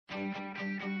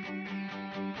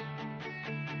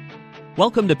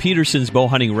Welcome to Peterson's Bow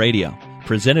Hunting Radio,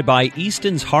 presented by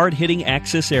Easton's hard-hitting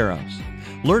Axis Arrows.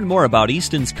 Learn more about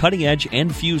Easton's cutting-edge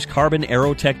and fused carbon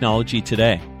arrow technology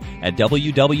today at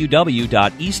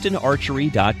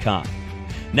www.eastonarchery.com.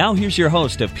 Now here's your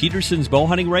host of Peterson's Bow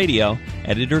Hunting Radio,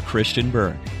 Editor Christian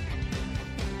Berg.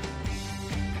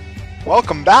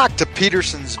 Welcome back to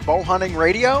Peterson's Bow Hunting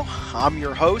Radio. I'm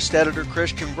your host, Editor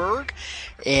Christian Berg,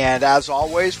 and as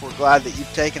always, we're glad that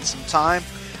you've taken some time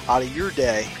out of your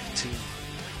day to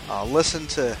listen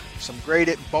to some great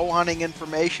bow hunting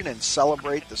information and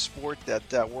celebrate the sport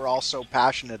that we're all so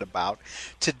passionate about.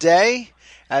 Today,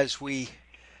 as we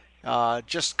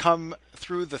just come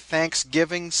through the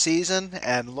Thanksgiving season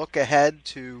and look ahead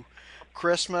to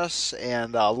Christmas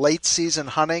and late season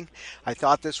hunting, I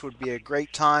thought this would be a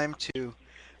great time to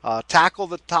tackle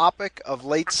the topic of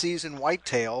late season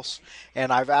whitetails,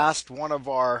 and I've asked one of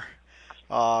our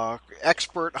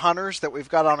expert hunters that we've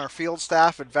got on our field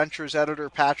staff, Adventures editor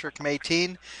Patrick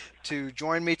Mayteen, to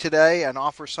join me today and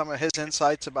offer some of his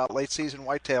insights about late season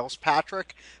whitetails.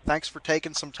 Patrick, thanks for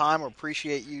taking some time. I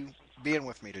appreciate you being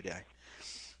with me today.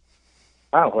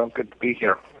 Oh, well, good to be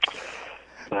here.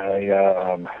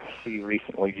 I see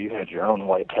recently you had your own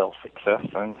whitetail success.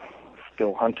 I'm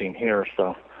still hunting here,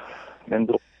 so I'm in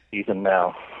the season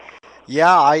now.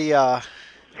 Yeah, I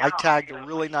tagged a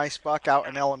really nice buck out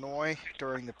in Illinois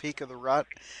during the peak of the rut.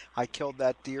 I killed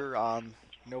that deer on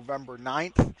November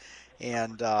 9th,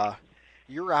 and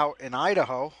you're out in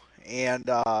Idaho, and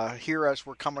here as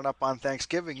we're coming up on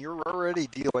Thanksgiving, you're already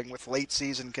dealing with late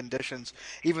season conditions.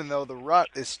 Even though the rut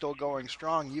is still going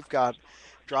strong, you've got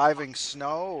driving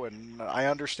snow, and I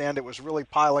understand it was really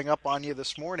piling up on you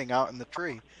this morning out in the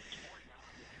tree.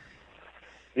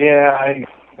 Yeah, I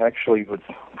actually would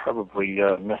probably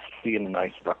miss seeing a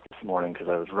nice buck this morning because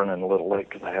I was running a little late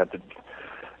because I had to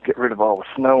get rid of all the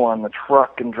snow on the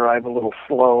truck and drive a little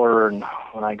slower. And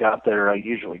when I got there, I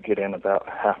usually get in about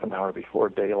half an hour before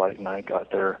daylight, and I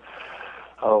got there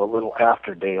a little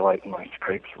after daylight, and my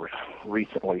scrapes were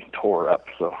recently tore up,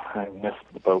 so I missed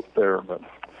the boat there. But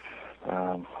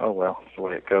oh well, it's the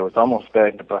way it goes. Almost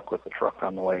bagged a buck with the truck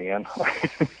on the way in.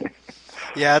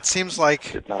 Yeah, it seems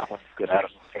like Did not get out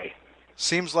of the way.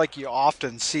 Seems like you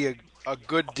often see a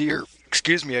good deer,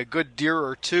 a good deer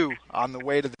or two on the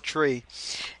way to the tree,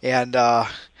 and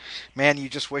man, you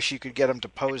just wish you could get them to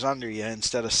pose under you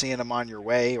instead of seeing them on your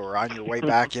way or on your way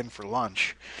back in for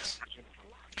lunch.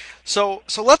 So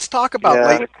let's talk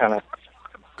about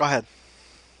Go ahead.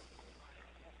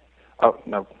 Oh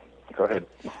no, go ahead.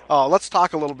 Let's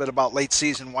talk a little bit about late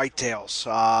season whitetails.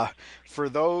 For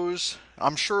those,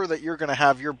 I'm sure that you're going to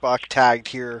have your buck tagged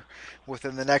here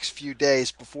within the next few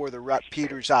days before the rut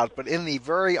peters out, but in the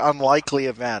very unlikely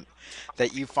event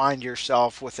that you find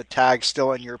yourself with a tag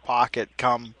still in your pocket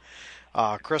come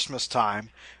Christmas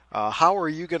time, how are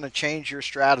you going to change your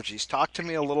strategies? Talk to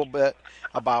me a little bit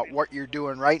about what you're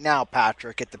doing right now,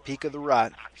 Patrick, at the peak of the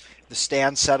rut, the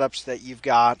stand setups that you've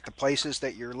got, the places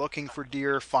that you're looking for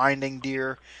deer, finding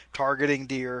deer, targeting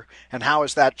deer, and how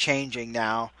is that changing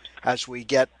now as we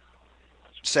get,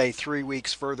 say, 3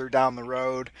 weeks further down the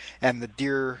road and the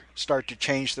deer start to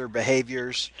change their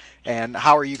behaviors, and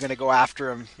how are you going to go after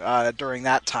them during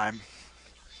that time?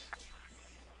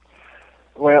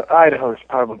 Well, Idaho is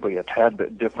probably a tad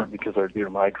bit different because our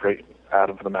deer migrate out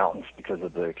of the mountains because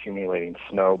of the accumulating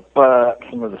snow, but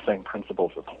some of the same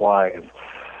principles apply.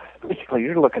 Basically,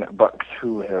 you're looking at bucks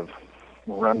who have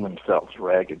run themselves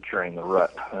ragged during the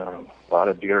rut. A lot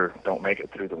of deer don't make it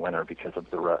through the winter because of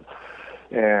the rut,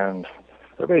 and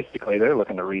they're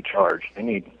looking to recharge. They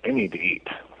need to eat.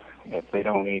 If they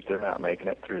don't eat, they're not making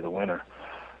it through the winter.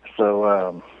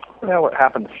 So what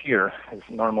happens here is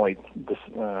normally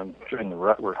during the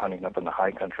rut we're hunting up in the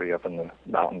high country, up in the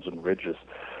mountains and ridges,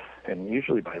 and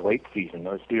usually by late season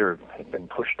those deer have been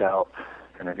pushed out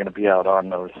and are going to be out on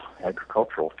those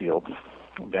agricultural fields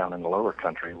down in the lower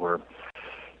country where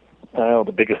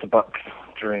the biggest bucks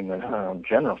during the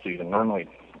general season normally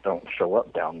don't show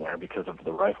up down there because of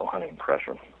the rifle hunting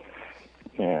pressure.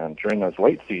 And during those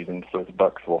late seasons, those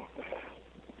bucks will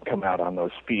come out on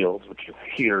those fields, which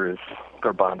here is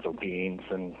garbanzo beans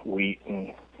and wheat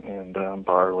and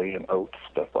barley and oats,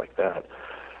 stuff like that.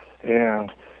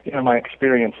 And, my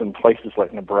experience in places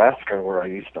like Nebraska, where I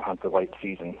used to hunt the late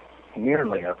season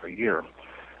nearly every year,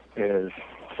 is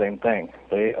the same thing.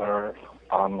 They are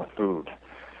on the food.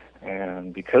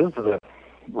 And because of the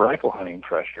rifle hunting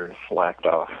pressure is slacked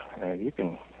off, you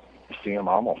can see them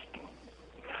almost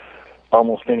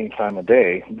any time of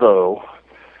day, though,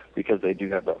 because they do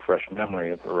have that fresh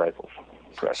memory of the rifle's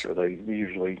pressure. They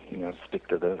usually, stick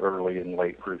to the early and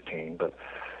late routine, but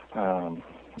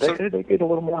They get a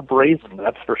little more brazen,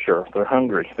 that's for sure. They're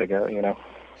hungry. They got, you know.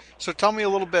 So tell me a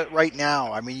little bit right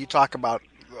now. I mean, you talk about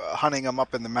hunting them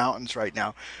up in the mountains right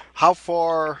now. How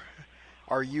far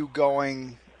are you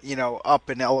going, up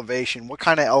in elevation? What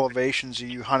kind of elevations are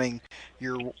you hunting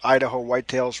your Idaho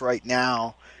whitetails right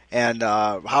now? And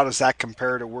how does that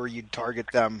compare to where you'd target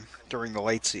them during the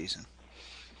late season?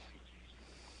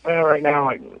 Well, right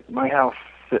now, my house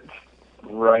sits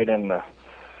right in the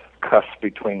cusp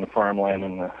between the farmland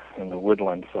and the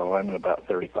woodland, so I'm at about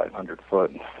 3,500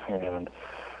 foot. And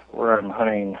where I'm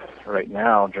hunting right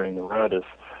now during the rut is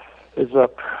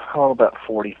up about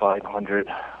 4,500,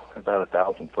 about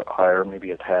 1,000 foot higher,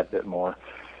 maybe a tad bit more,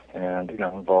 and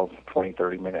involves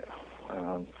 20-30 minute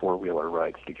four-wheeler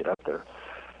rides to get up there.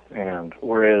 And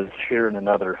whereas here in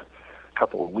another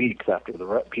couple of weeks after the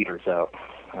rut peters out,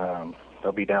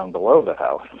 they'll be down below the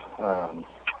house, all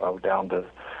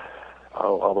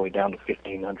the way down to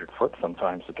 1,500 foot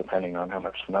sometimes, depending on how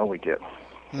much snow we get.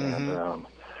 Mm-hmm.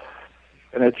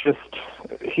 And it's just,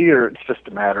 here it's just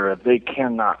a matter of they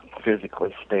cannot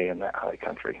physically stay in that high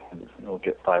country. They'll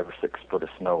get 5 or 6 foot of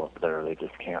snow up there. They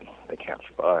just can't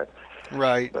survive.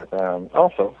 Right. But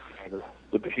also,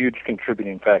 the huge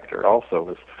contributing factor also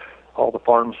is all the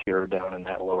farms here are down in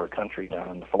that lower country, down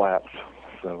in the flats.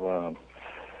 So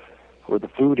where the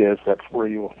food is, that's where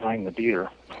you will find the deer.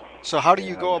 So how do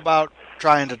you go about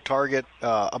trying to target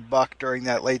a buck during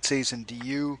that late season? Do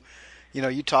you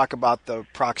talk about the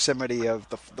proximity of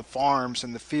the farms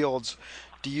and the fields.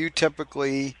 Do you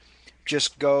typically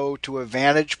just go to a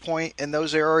vantage point in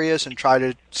those areas and try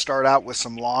to start out with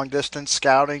some long distance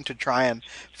scouting to try and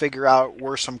figure out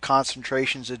where some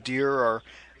concentrations of deer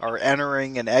are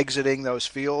entering and exiting those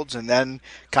fields, and then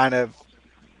kind of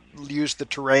use the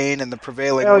terrain and the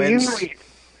prevailing winds?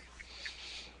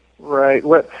 Right.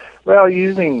 Well,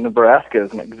 using Nebraska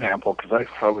as an example, because I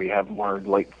probably have more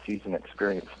late season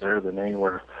experience there than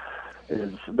anywhere,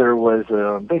 is there was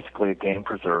basically a game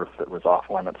preserve that was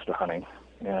off limits to hunting,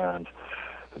 and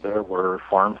there were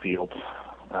farm fields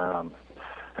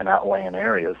and outlying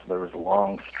areas. There was a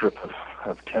long strip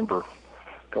of timber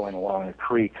going along a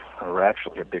creek, or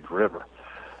actually a big river,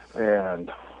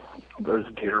 and those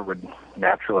deer would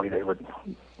they would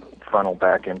funnel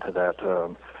back into that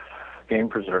game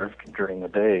preserve during the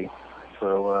day.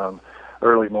 So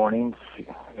early mornings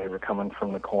they were coming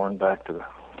from the corn back to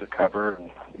cover,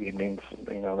 and evenings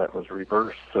that was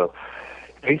reversed. So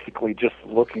basically just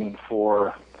looking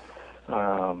for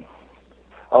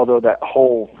although that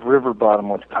whole river bottom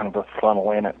was kind of a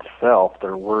funnel in itself,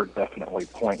 there were definitely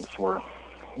points where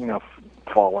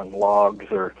fallen logs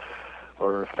or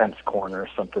a fence corner or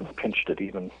something pinched it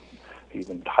even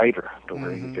tighter to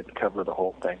where you could cover the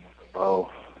whole thing with a bow.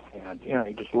 And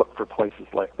you just look for places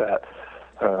like that.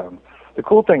 The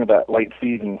cool thing about late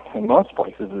season in most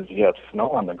places is you have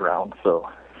snow on the ground, so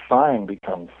sign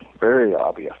becomes very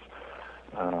obvious.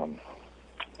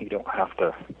 You don't have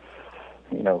to,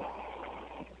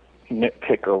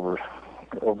 nitpick over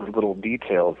little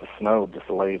details. The snow just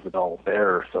lays it all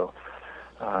bare. So,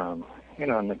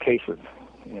 in the case of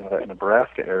that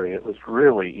Nebraska area, it was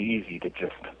really easy to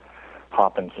just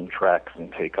hop in some tracks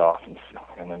and take off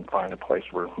and then find a place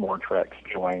where more tracks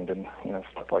joined and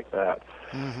stuff like that.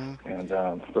 Mm-hmm. And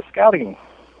so scouting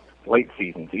late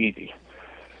season's easy.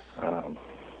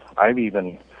 I've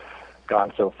even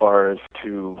gone so far as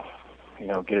to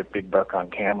get a big buck on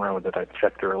camera that I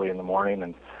checked early in the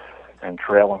morning and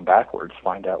trail him backwards,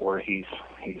 find out where he's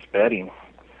bedding,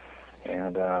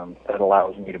 and that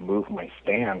allows me to move my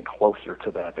stand closer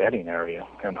to that bedding area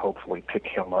and hopefully pick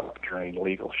him up during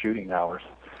legal shooting hours,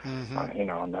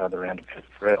 on the other end of his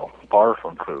trail, far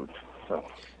from food. So,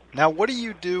 now, what do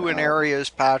you do in areas,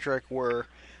 Patrick, where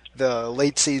the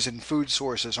late season food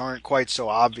sources aren't quite so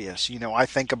obvious? I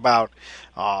think about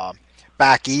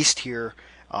back east here.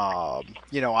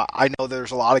 I know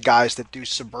there's a lot of guys that do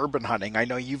suburban hunting. I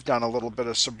know you've done a little bit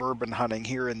of suburban hunting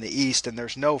here in the east, and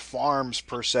there's no farms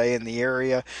per se in the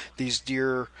area. These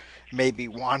deer may be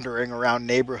wandering around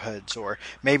neighborhoods, or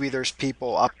maybe there's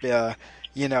people up,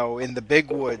 in the big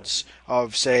woods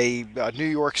of, say, New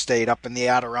York State, up in the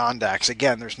Adirondacks.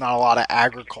 Again, there's not a lot of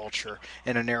agriculture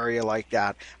in an area like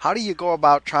that. How do you go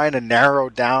about trying to narrow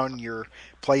down your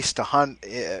place to hunt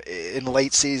in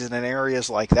late season in areas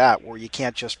like that, where you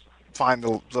can't just find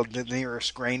the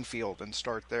nearest grain field and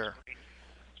start there?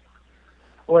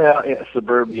 Well,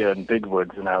 suburbia and big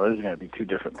woods, now those are going to be two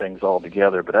different things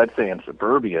altogether, but I'd say in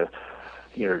suburbia,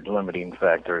 your limiting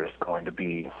factor is going to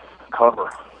be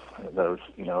cover. Those,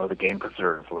 the game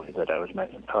preserves that I was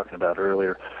talking about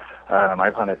earlier.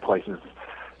 I've hunted places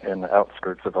in the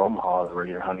outskirts of Omaha where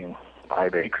you're hunting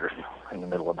 5 acres in the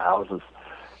middle of houses,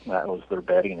 that was their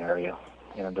bedding area.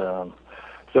 And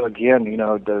so again,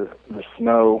 the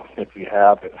snow, if you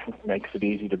have it, makes it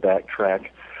easy to backtrack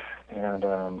and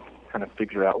kind of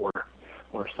figure out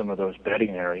where some of those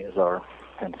bedding areas are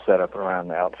and set up around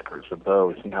the outskirts of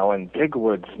those. Now in big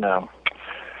woods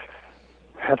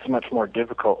that's much more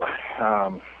difficult.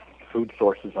 Food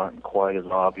sources aren't quite as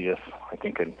obvious. I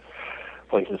think in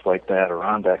places like the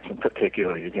Adirondacks in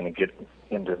particular, you're going to get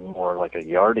into more like a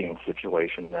yarding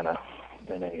situation than a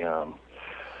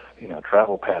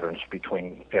travel patterns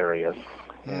between areas.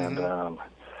 Mm-hmm. And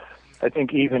I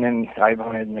think I've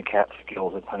hunted in the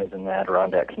Catskills, I've hunted in the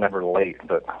Adirondacks, never late,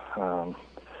 but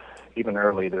even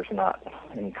early there's not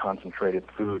any concentrated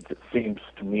foods. It seems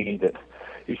to me that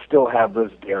you still have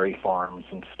those dairy farms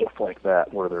and stuff like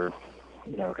that where they're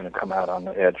going to come out on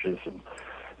the edges and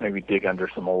maybe dig under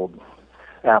some old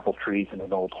apple trees in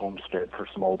an old homestead for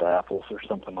some old apples or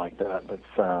something like that. But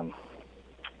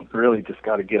really just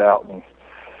got to get out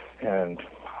and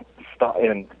stop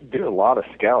and do a lot of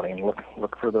scouting.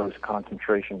 Look for those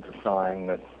concentrations of sign,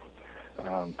 that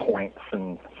points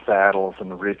and saddles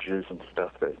and ridges and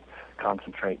stuff that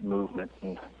concentrate movement.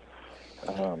 And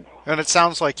it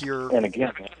sounds like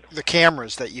the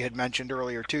cameras that you had mentioned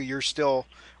earlier too, you're still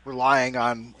relying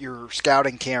on your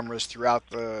scouting cameras right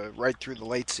through the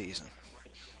late season.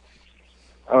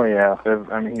 Oh yeah,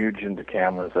 I'm huge into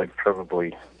cameras. I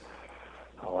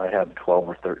have 12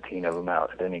 or 13 of them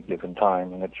out at any given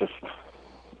time, and it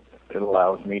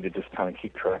allows me to just kind of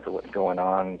keep track of what's going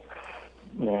on.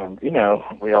 And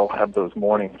we all have those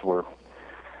mornings where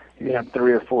you have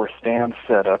 3 or 4 stands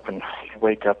set up, and you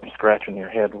wake up and scratching your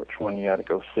head which one you got to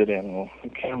go sit in. Well, the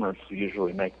cameras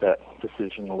usually make that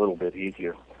decision a little bit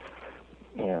easier.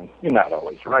 And you're not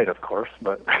always right, of course,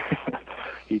 but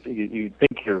you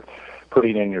think you're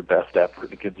putting in your best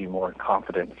effort. It gives you more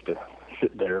confidence to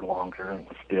sit there longer and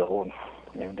still.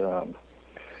 And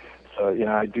so,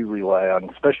 I do rely on,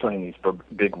 especially in these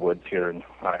big woods here in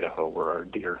Idaho where our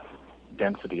deer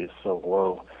density is so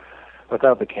low.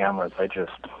 Without the cameras, I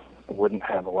just wouldn't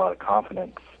have a lot of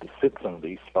confidence to sit some of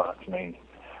these spots. I mean,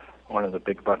 one of the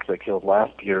big bucks I killed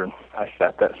last year, I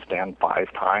sat that stand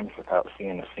 5 times without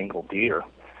seeing a single deer.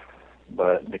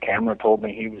 But the camera told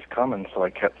me he was coming, so I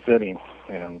kept sitting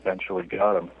and eventually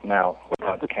got him. Now,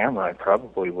 without the camera, I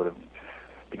probably would have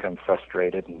become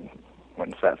frustrated and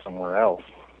went and sat somewhere else.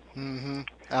 Mm-hmm.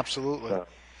 Absolutely. So.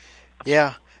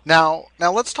 Yeah. Now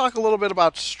let's talk a little bit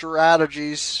about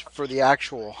strategies for the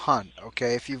actual hunt,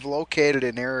 okay? If you've located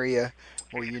an area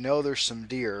where there's some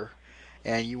deer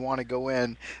and you want to go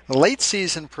in, the late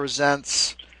season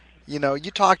presents, you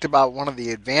talked about one of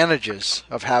the advantages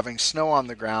of having snow on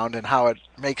the ground and how it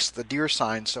makes the deer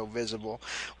sign so visible.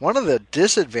 One of the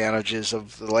disadvantages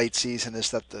of the late season is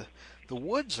that the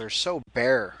woods are so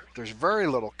bare. There's very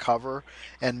little cover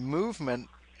and movement,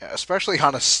 especially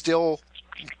on a still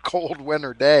cold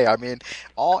winter day. I mean,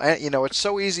 it's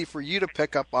so easy for you to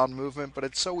pick up on movement, but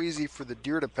it's so easy for the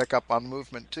deer to pick up on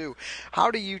movement too.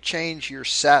 How do you change your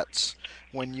sets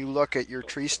when you look at your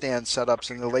tree stand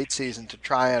setups in the late season to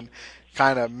try and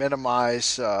kind of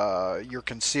minimize your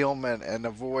concealment and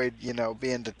avoid,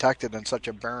 being detected in such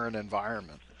a barren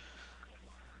environment?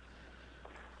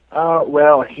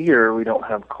 Well, here we don't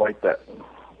have quite that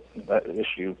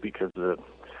issue because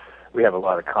we have a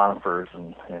lot of conifers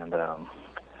and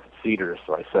cedars,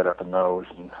 so I set up in those,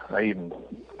 and I even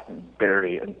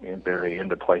bury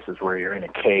into places where you're in a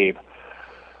cave.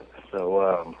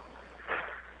 So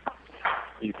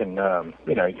you can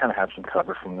you kind of have some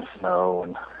cover from the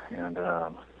snow and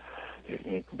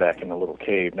you're back in a little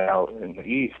cave. Now in the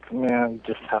east, you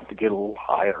just have to get a little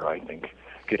higher, I think,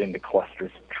 get into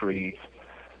clusters of trees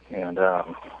and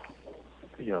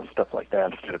stuff like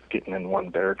that. Instead of getting in one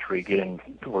bare tree, get in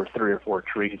where 3 or 4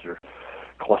 trees are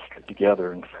clustered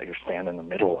together, and so you're standing in the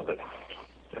middle of it.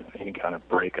 Any kind of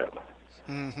breakup.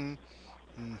 Mm-hmm.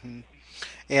 Mm-hmm.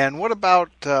 And what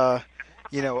about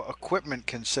equipment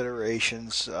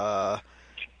considerations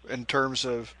in terms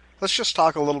of? Let's just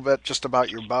talk a little bit just about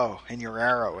your bow and your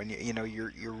arrow and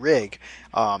your rig.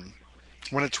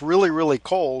 When it's really, really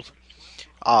cold,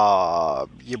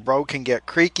 your bow can get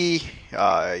creaky,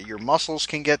 your muscles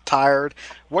can get tired.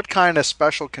 What kind of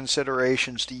special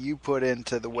considerations do you put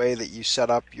into the way that you set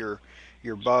up your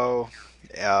bow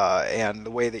and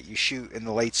the way that you shoot in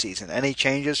the late season? Any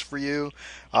changes for you,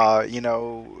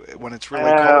 when it's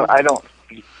really cold? I don't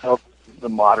know the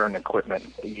modern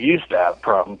equipment. You used to have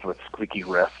problems with squeaky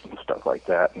rests and stuff like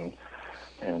that, and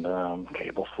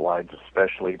cable slides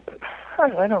especially, but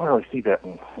I don't really see that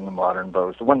in the modern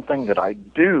bows. The one thing that I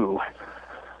do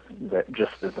that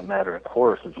just as a matter of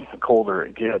course is the colder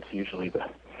it gets, usually the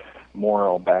more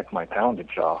I'll back my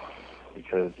poundage off,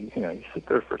 because you sit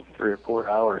there for 3 or 4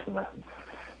 hours in the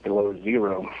below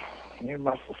zero, and your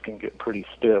muscles can get pretty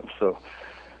stiff. So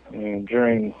I mean,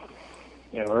 during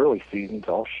early seasons,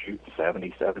 I'll shoot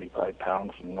 70, 75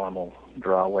 pounds of normal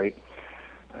draw weight.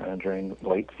 During the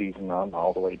late season, I'm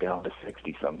all the way down to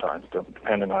 60 sometimes,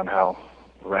 depending on how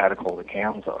radical the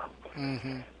cams are.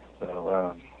 Mm-hmm.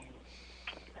 So,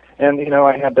 and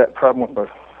I had that problem with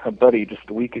a buddy just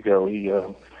a week ago. He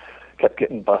kept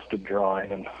getting busted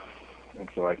drawing, and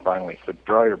so I finally said,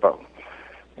 "Draw your bow."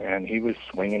 And he was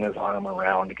swinging his arm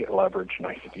around to get leverage, and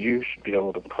I said, "You should be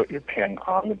able to put your pin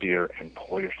on the deer and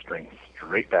pull your string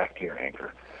straight back to your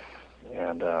anchor."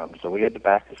 And so we had to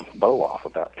back his bow off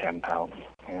about 10 pounds.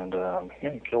 And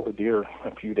he killed a deer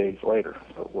a few days later,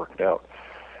 so it worked out.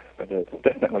 But it's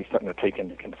definitely something to take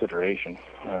into consideration.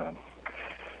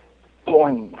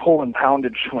 Pulling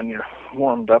poundage when you're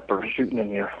warmed up or shooting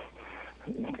in your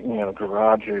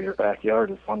garage or your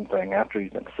backyard is one thing. After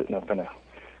you've been sitting up in a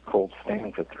cold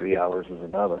stand for 3 hours is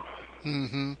another.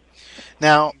 Mm-hmm.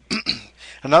 Now,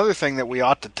 another thing that we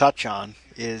ought to touch on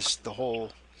is the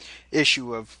whole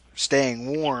issue of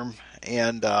staying warm,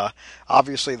 and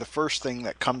obviously the first thing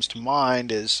that comes to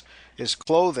mind is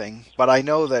clothing. But I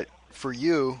know that for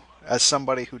you, as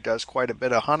somebody who does quite a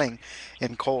bit of hunting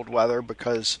in cold weather,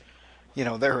 because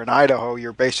there in Idaho,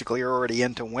 you're basically already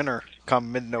into winter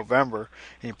come mid-November,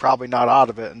 and you're probably not out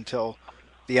of it until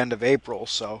the end of April.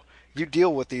 So you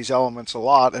deal with these elements a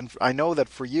lot, and I know that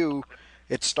for you,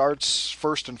 it starts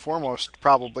first and foremost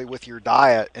probably with your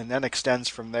diet, and then extends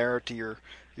from there to your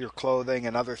clothing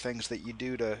and other things that you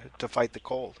do to fight the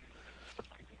cold.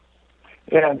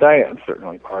 Yeah, diet is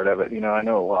certainly part of it. I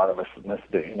know a lot of us in this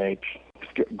day and age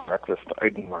skip breakfast. I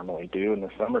normally do in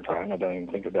the summertime. I don't even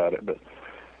think about it, but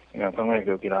if I'm going to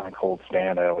go get on a cold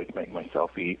stand, I always make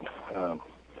myself eat.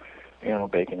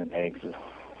 Bacon and eggs is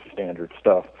standard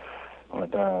stuff.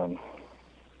 But, and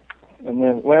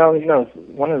then,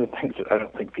 one of the things that I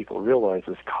don't think people realize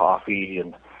is coffee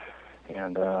and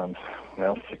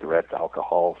cigarettes,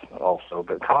 alcohol also,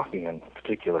 but coffee in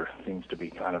particular seems to be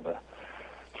kind of a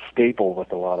staple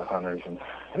with a lot of hunters, and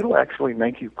it'll actually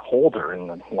make you colder in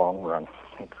the long run.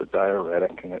 It's a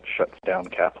diuretic, and it shuts down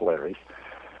capillaries.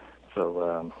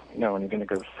 So, when you're going to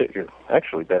go sit, you're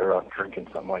actually better off drinking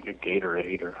something like a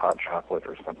Gatorade or hot chocolate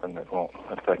or something that won't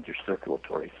affect your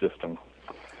circulatory system.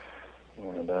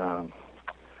 And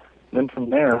then from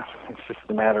there, it's just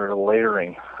a matter of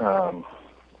layering.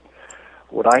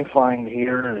 What I find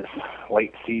here is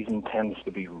late season tends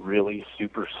to be really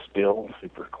super still,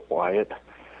 super quiet.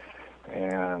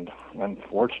 And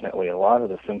unfortunately, a lot of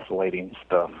this insulating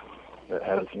stuff that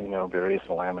has, various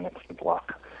laminates to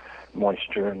block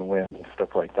moisture and wind and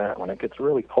stuff like that, when it gets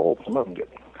really cold, some of them get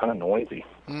kind of noisy.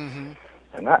 Mm-hmm.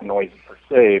 And not noisy per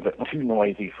se, but too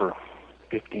noisy for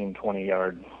 15,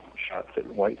 20-yard shots at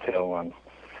whitetail on,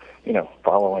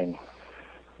 following,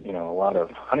 a lot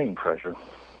of hunting pressure.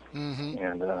 Mm-hmm.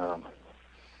 And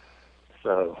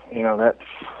so, that's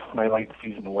my late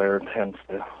season wear tends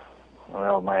to,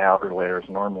 my outer layer is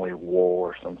normally wool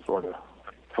or some sort of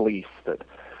fleece that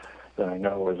I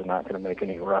know is not going to make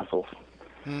any rustles.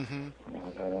 Mm-hmm.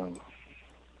 And,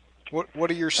 what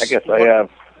are your? I guess I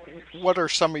have. What are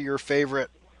some of your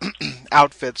favorite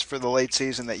outfits for the late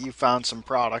season that you found some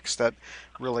products that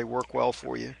really work well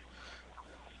for you?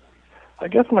 I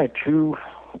guess my two,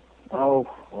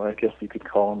 I guess you could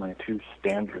call them my two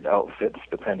standard outfits,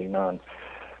 depending on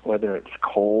whether it's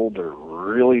cold or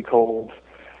really cold.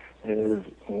 And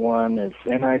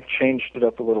I've changed it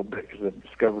up a little bit because I've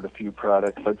discovered a few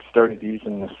products. I've started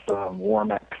using this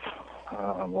Warmex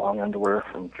long underwear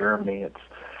from Germany. It's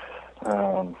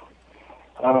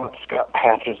it's got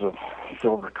patches of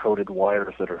silver-coated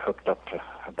wires that are hooked up to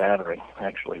a battery. It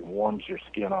actually warms your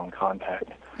skin on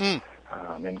contact and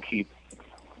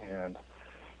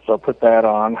so I put that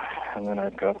on, and then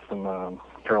I've got some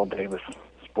Carol Davis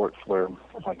sportswear,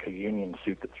 like a union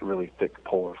suit that's really thick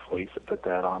polar fleece. I put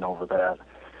that on over that,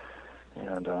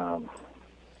 and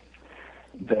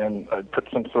then I put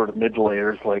some sort of mid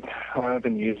layers. Like I've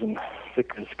been using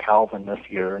Sickers Calvin this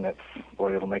year, and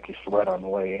it'll make you sweat on the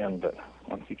way in, but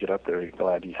once you get up there, you're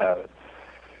glad you have it.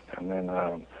 And then,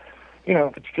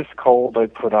 if it's just cold, I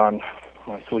put on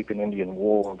my Sleeping Indian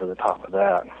wool over the top of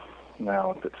that.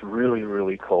 Now, if it's really,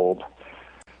 really cold,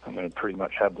 I'm going to pretty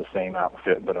much have the same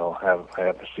outfit, but I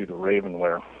have a suit of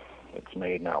Ravenwear. It's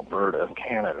made in Alberta,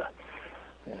 Canada,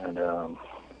 and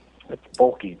it's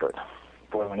bulky, but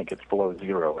boy, when it gets below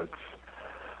zero, it's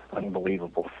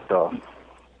unbelievable stuff.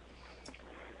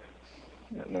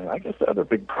 And then I guess the other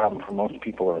big problem for most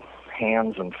people are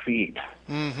hands and feet.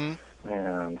 Mm-hmm.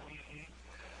 And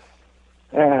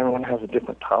And everyone has a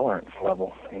different tolerance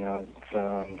level.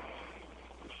 It's,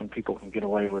 some people can get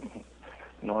away with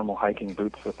normal hiking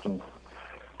boots with some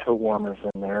toe warmers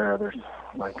in there. Others,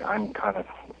 like I'm kind of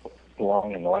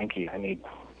long and lanky. I need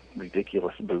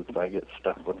ridiculous boots. I get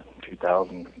stuck with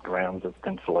 2,000 grams of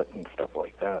Thinsulate and stuff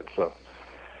like that. So.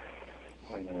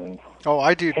 Oh,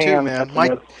 I do too, man.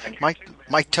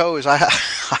 My toes.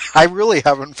 I really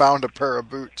haven't found a pair of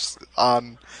boots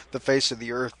on the face of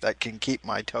the earth that can keep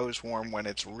my toes warm when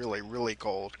it's really, really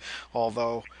cold.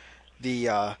 Although the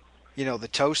the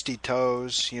toasty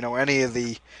toes, any of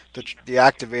the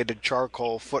activated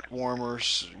charcoal foot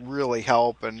warmers really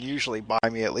help and usually buy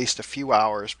me at least a few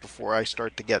hours before I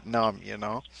start to get numb.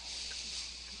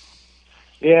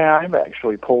 Yeah, I've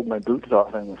actually pulled my boots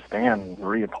off in the stand and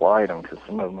reapplied them because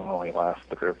some of them only last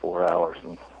 3 or 4 hours,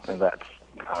 and that's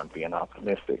kind of being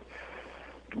optimistic.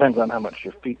 Depends on how much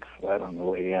your feet sweat on the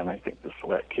way in. I think the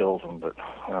sweat kills them, but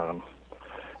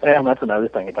and that's another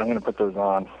thing. If I'm going to put those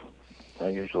on, I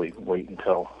usually wait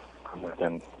until I'm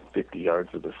within 50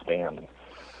 yards of the stand and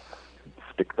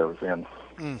stick those in.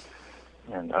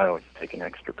 And I always take an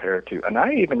extra pair or two. And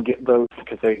I even get those,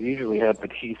 because they usually have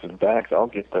adhesive backs, I'll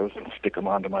get those and stick them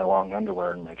onto my long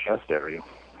underwear in my chest area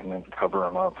and then cover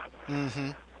them up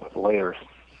with layers,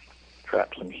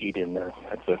 trap some heat in there.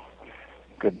 That's a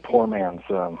good poor man's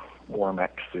Warmex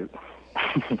suit.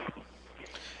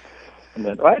 And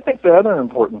then I think the other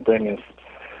important thing is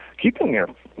keeping your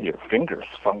fingers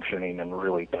functioning in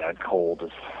really bad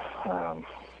cold.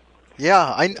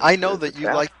 Yeah, I know that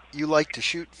you like to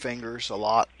shoot fingers a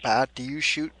lot, Pat. Do you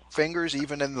shoot fingers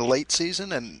even in the late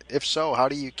season? And if so, how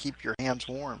do you keep your hands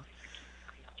warm?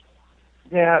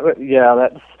 I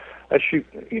shoot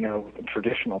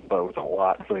traditional bows a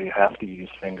lot, so you have to use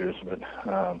fingers. But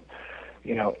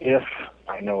if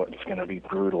I know it's going to be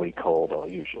brutally cold, I'll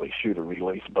usually shoot a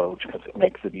release bow because it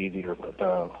makes it easier. But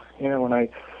when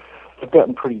I've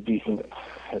gotten pretty decent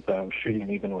at shooting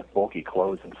even with bulky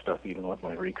clothes and stuff, even with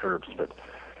my recurves. But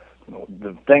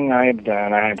the thing I've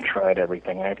done, I've tried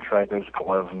everything. I've tried those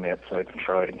glove mitts. I've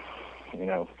tried,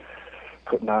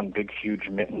 putting on big, huge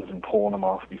mittens and pulling them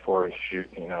off before I shoot.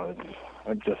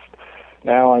 I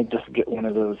just get one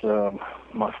of those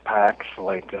muff packs,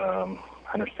 like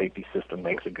Hunter Safety System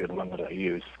makes a good one that I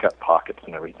use. It's got pockets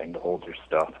and everything to hold your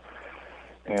stuff.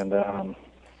 And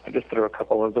I just throw a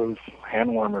couple of those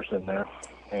hand warmers in there,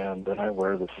 and then I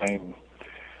wear the same,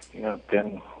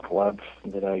 thin gloves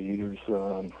that I use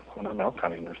when I'm elk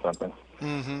hunting or something.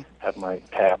 Mm-hmm. Have my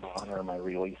tab on or my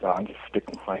release on, just stick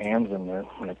my hands in there.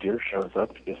 When a deer shows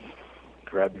up, you just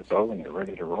grab your bow and you're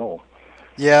ready to roll.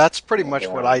 Yeah, that's pretty much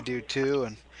what I do too,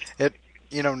 and it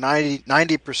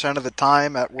 90% of the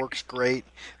time that works great.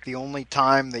 The only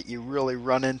time that you really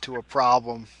run into a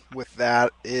problem with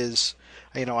that is,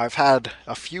 I've had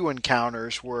a few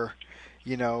encounters where,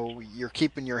 you're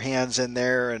keeping your hands in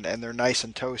there and they're nice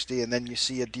and toasty, and then you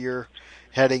see a deer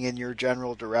heading in your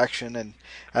general direction, and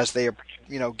as they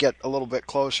get a little bit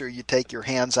closer, you take your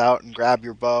hands out and grab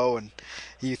your bow, and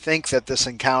you think that this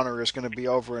encounter is going to be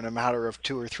over in a matter of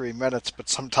 2 or 3 minutes, but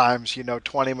sometimes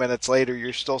 20 minutes later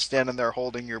you're still standing there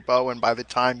holding your bow, and by the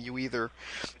time you either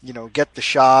get the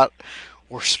shot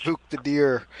or spook the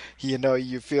deer,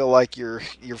 you feel like your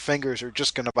fingers are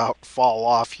just going to about fall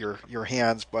off your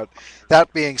hands. But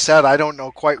that being said, I don't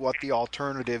know quite what the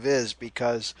alternative is,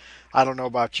 because I don't know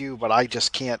about you, but I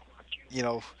just can't,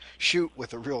 shoot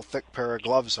with a real thick pair of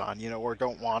gloves on, or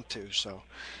don't want to. So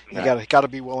you got to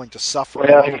be willing to suffer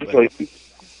a little bit.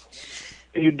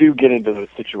 You do get into those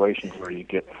situations where you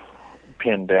get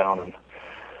pinned down,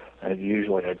 and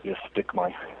usually I just stick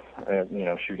my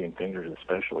shooting fingers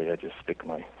especially, I just stick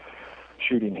my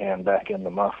shooting hand back in the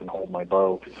muff and hold my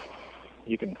bow. 'Cause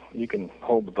you can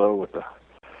hold the bow with a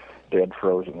dead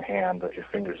frozen hand, but your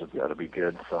fingers have got to be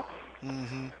good. So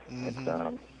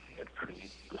it's pretty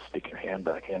easy to stick your hand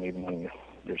back in even when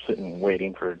you're sitting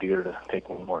waiting for a deer to take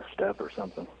one more step or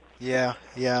something. Yeah.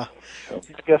 So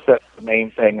I guess that's the main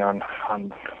thing on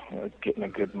getting a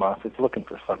good muff. It's looking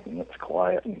for something that's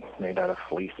quiet and made out of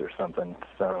fleece or something.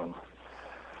 So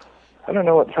I don't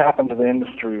know what's happened to the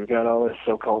industry. We've got all this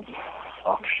so-called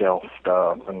soft shell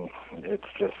stuff, and it's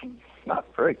just not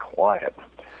very quiet.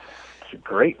 It's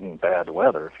great in bad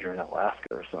weather if you're in Alaska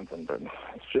or something, but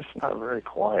it's just not very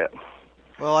quiet.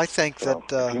 Well, I think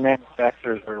that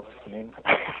manufacturers are listening.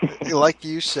 like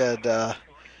you said, the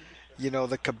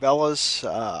Cabela's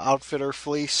outfitter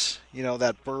fleece,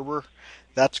 that Berber,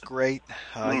 that's great.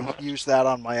 I used that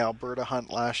on my Alberta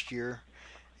hunt last year,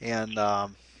 and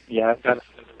yeah, I've got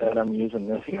that I'm using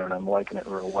this year, and I'm liking it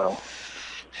real well.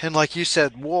 And like you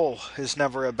said, wool is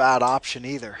never a bad option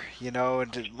either.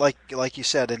 And like you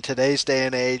said, in today's day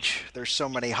and age, there's so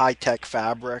many high-tech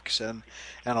fabrics and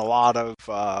a lot of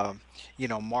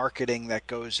marketing that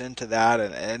goes into that.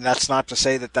 And that's not to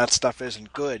say that that stuff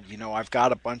isn't good. I've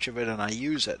got a bunch of it and I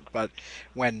use it. But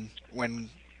when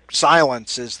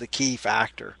silence is the key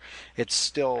factor, it's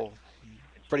still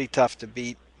pretty tough to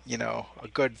beat. A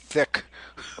good thick.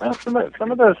 Well, some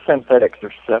of those synthetics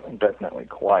are definitely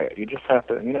quiet. You just have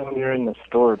to, when you're in the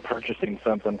store purchasing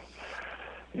something,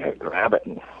 grab it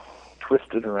and twist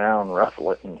it around,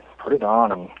 ruffle it, and put it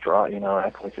on and draw,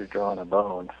 act like you're drawing a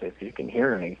bow and see if you can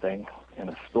hear anything in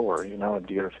a store. A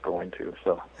deer's going to.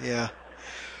 So yeah,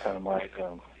 kind of my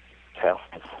test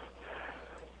is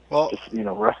just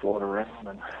rustle it around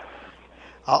and.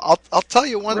 I'll tell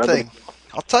you one thing.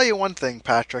 I'll tell you one thing,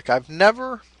 Patrick. I've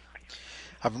never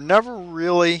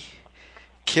really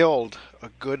killed a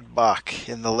good buck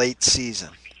in the late season,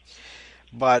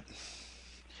 but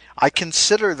I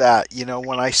consider that,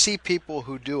 when I see people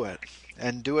who do it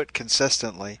and do it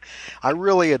consistently, I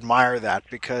really admire that,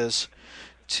 because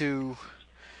to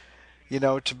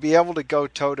be able to go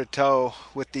toe to toe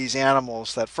with these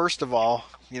animals that, first of all,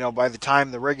 by the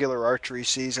time the regular archery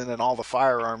season and all the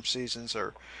firearm seasons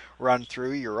are run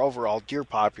through, your overall deer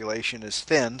population is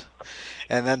thinned.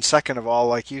 And then second of all,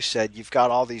 like you said, you've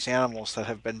got all these animals that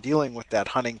have been dealing with that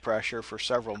hunting pressure for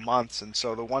several months, and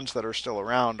so the ones that are still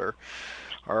around are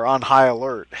on high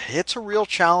alert. It's a real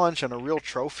challenge and a real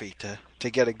trophy to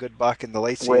get a good buck in the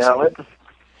late season. Well,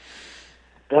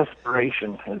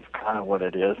 desperation is kind of what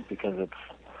it is, because if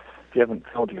you haven't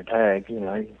filled your tag,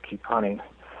 you keep hunting.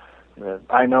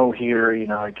 I know here,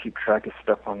 I keep track of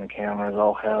stuff on the cameras.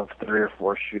 I'll have 3 or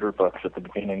 4 shooter bucks at the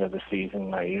beginning of the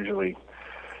season. I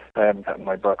haven't gotten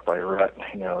my buck by rut.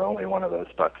 Only one of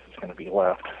those bucks is going to be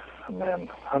left. And then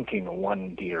hunting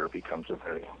one deer becomes a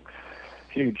very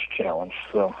huge challenge.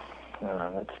 So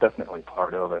that's definitely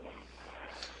part of it.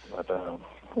 But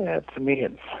to me,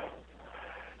 it's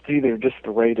either just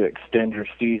a way to extend your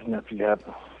season if you have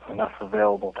enough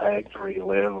available tags where you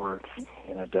live, or it's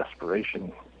a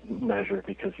desperation measure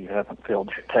because you haven't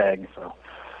filled your tag. So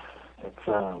it's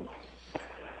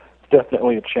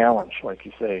definitely a challenge, like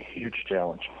you say, huge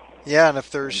challenge. Yeah, and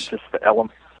if there's just the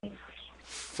element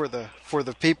for the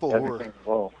people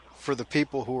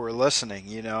who are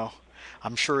listening,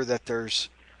 I'm sure that there's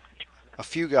a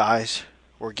few guys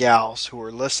or gals who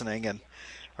are listening and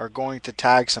are going to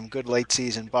tag some good late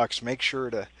season bucks. Make sure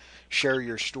to share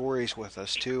your stories with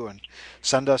us too, and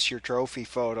send us your trophy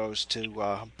photos to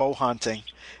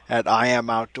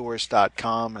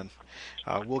bowhunting@iamoutdoors.com, and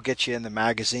we'll get you in the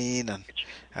magazine, and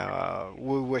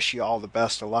we wish you all the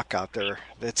best of luck out there.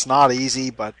 It's not easy,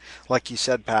 but like you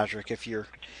said, Patrick, if you're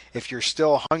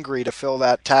still hungry to fill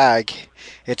that tag,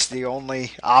 it's the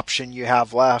only option you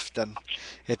have left, and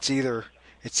it's either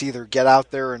get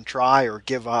out there and try or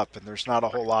give up, and there's not a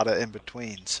whole lot of in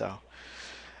between. So.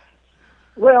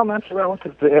 Well, that's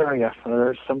relative to the area.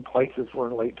 There's some places where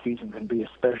late season can be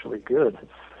especially good.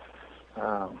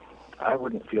 I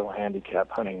wouldn't feel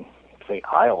handicapped hunting, say,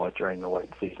 Iowa during the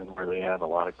late season, where they have a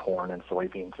lot of corn and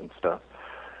soybeans and stuff.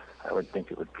 I would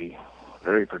think it would be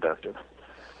very productive.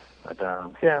 But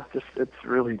it's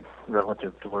really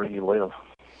relative to where you live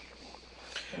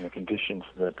and the conditions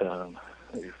that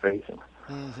you're facing.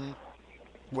 Mm-hmm.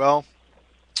 Well,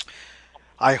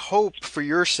 I hope for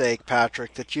your sake,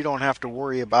 Patrick, that you don't have to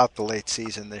worry about the late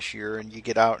season this year, and you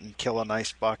get out and kill a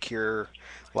nice buck here,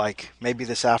 like maybe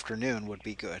this afternoon would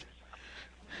be good.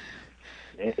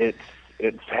 It's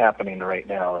happening right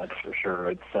now, that's for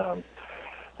sure. It's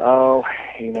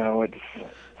it's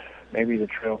maybe the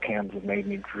trail cams have made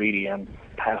me greedy. I'm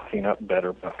passing up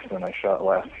better bucks than I shot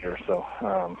last year, so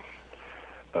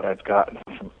but I've got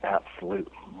some absolute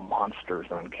monsters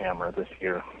on camera this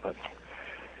year. But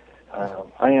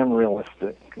I am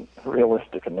realistic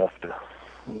enough to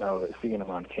know that seeing them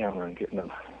on camera and getting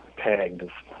them tagged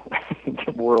is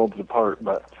worlds apart.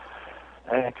 But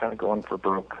I'm kind of going for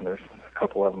broke, and there's a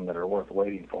couple of them that are worth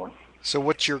waiting for. So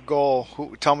what's your goal?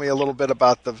 Tell me a little bit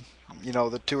about the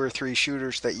 2 or 3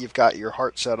 shooters that you've got your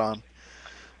heart set on.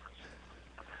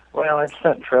 Well, I've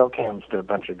sent trail cams to a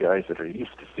bunch of guys that are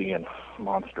used to seeing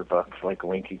monster bucks, like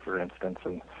Winky, for instance,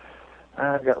 and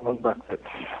I've got one buck that's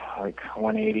like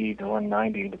 180 to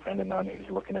 190, depending on who's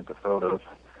looking at the photos.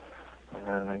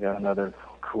 And I got another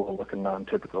cool-looking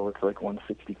non-typical. It's like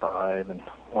 165, and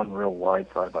one real wide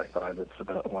 5x5 that's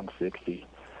about 160.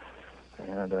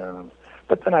 And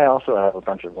but then I also have a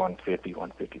bunch of 150,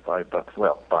 155 bucks.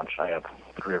 Well, bunch. I have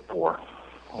 3 or 4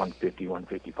 150,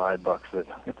 155 bucks that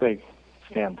if they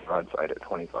stand broadside at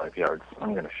 25 yards,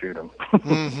 I'm going to shoot them.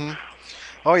 Mm-hmm.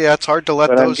 Oh yeah, it's hard to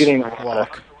let those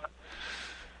walk.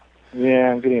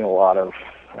 Yeah, I'm getting a lot of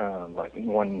like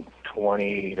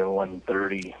 120 to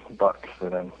 130 bucks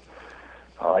that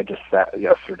I just sat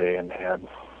yesterday and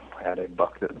had a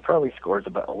buck that probably scores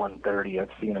about 130. I've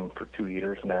seen him for 2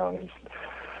 years now, and he's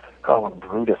call him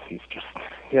Brutus. He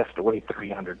has to weigh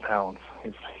 300 pounds.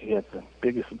 He has the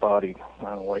biggest body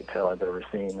whitetail I've ever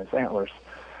seen. His antlers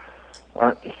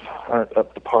aren't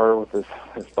up to par with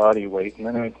his body weight. And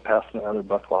then I passed another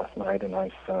buck last night, a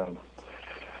nice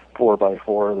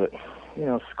 4x4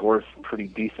 that scores pretty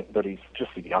decent, but he's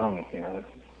just young.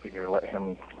 Figure let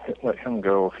him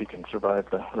go if he can survive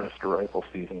the rest of rifle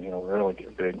season. Really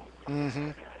get big.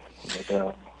 Mm-hmm.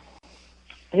 But,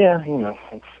 yeah,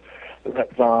 it's.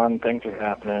 That's on. Things are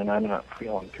happening. I'm not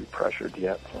feeling too pressured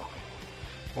yet. So.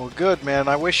 Well, good, man.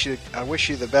 I wish you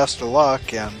the best of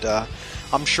luck, and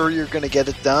I'm sure you're going to get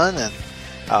it done.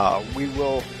 And we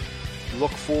will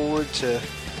look forward to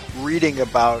reading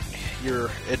about your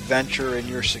adventure and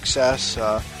your success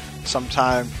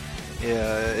sometime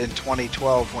in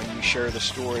 2012 when you share the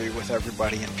story with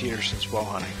everybody in Peterson's Bow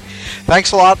Hunting.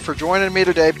 Thanks a lot for joining me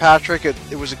today, Patrick.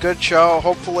 It was a good show.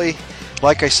 Hopefully,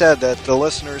 like I said, that the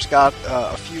listeners got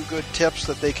a few good tips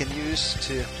that they can use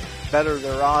to better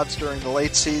their odds during the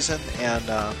late season,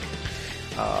 and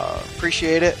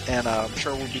appreciate it, and I'm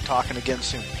sure we'll be talking again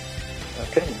soon.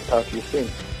 Okay, talk to you soon.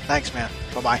 Thanks, man.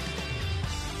 Bye-bye.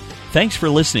 Thanks for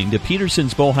listening to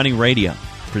Peterson's Bow Hunting Radio,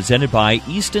 presented by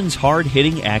Easton's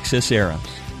Hard-Hitting Axis Arrows.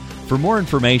 For more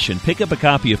information, pick up a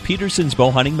copy of Peterson's Bow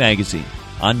Hunting Magazine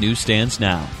on newsstands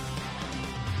now.